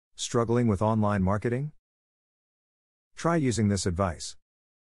Struggling with online marketing? Try using this advice.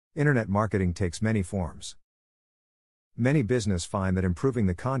 Internet marketing takes many forms. Many businesses find that improving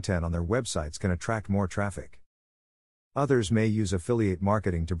the content on their websites can attract more traffic. Others may use affiliate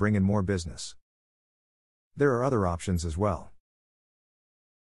marketing to bring in more business. There are other options as well.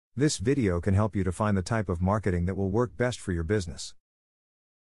 This video can help you to find the type of marketing that will work best for your business.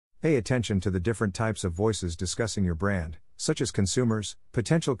 Pay attention to the different types of voices discussing your brand, such as consumers,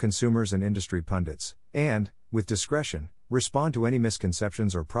 potential consumers, and industry pundits, and, with discretion, respond to any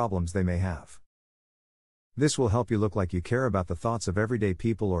misconceptions or problems they may have. This will help you look like you care about the thoughts of everyday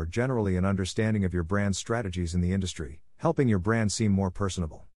people or generally an understanding of your brand's strategies in the industry, helping your brand seem more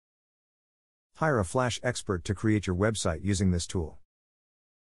personable. Hire a Flash expert to create your website using this tool.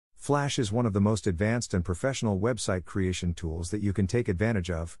 Flash is one of the most advanced and professional website creation tools that you can take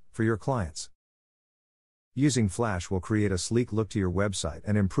advantage of for your clients. Using Flash will create a sleek look to your website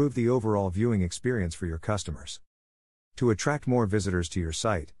and improve the overall viewing experience for your customers. To attract more visitors to your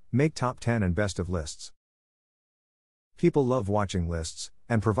site, make top 10 and best of lists. People love watching lists,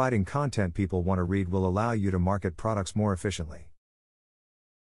 and providing content people want to read will allow you to market products more efficiently.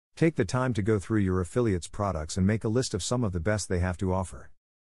 Take the time to go through your affiliates' products and make a list of some of the best they have to offer.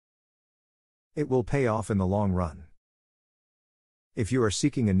 It will pay off in the long run. If you are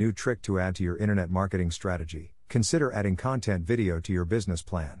seeking a new trick to add to your internet marketing strategy, consider adding content video to your business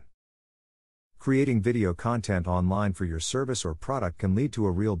plan. Creating video content online for your service or product can lead to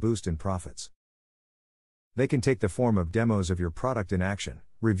a real boost in profits. They can take the form of demos of your product in action,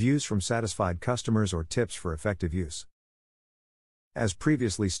 reviews from satisfied customers, or tips for effective use. As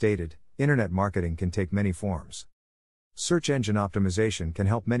previously stated, internet marketing can take many forms. Search engine optimization can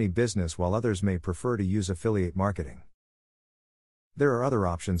help many businesses, while others may prefer to use affiliate marketing. There are other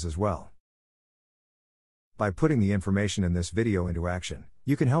options as well. By putting the information in this video into action,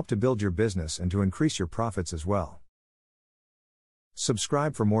 you can help to build your business and to increase your profits as well.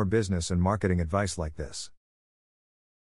 Subscribe for more business and marketing advice like this.